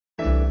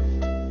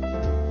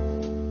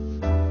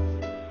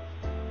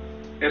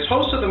As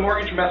host of the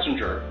Mortgage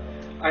Messenger,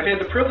 I've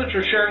had the privilege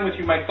of sharing with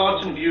you my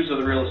thoughts and views of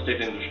the real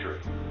estate industry.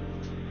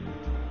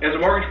 As a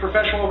mortgage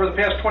professional over the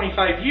past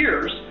 25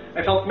 years,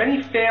 I've helped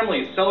many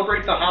families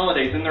celebrate the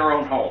holidays in their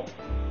own home.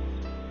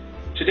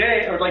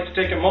 Today, I would like to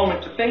take a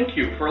moment to thank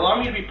you for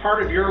allowing me to be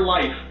part of your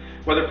life,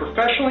 whether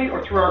professionally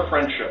or through our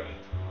friendship.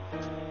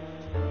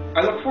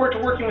 I look forward to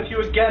working with you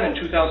again in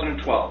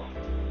 2012.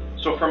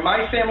 So from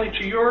my family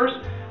to yours,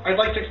 I'd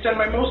like to extend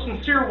my most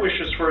sincere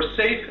wishes for a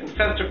safe and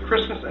festive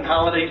Christmas and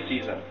holiday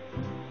season.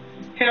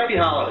 Happy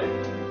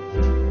holidays.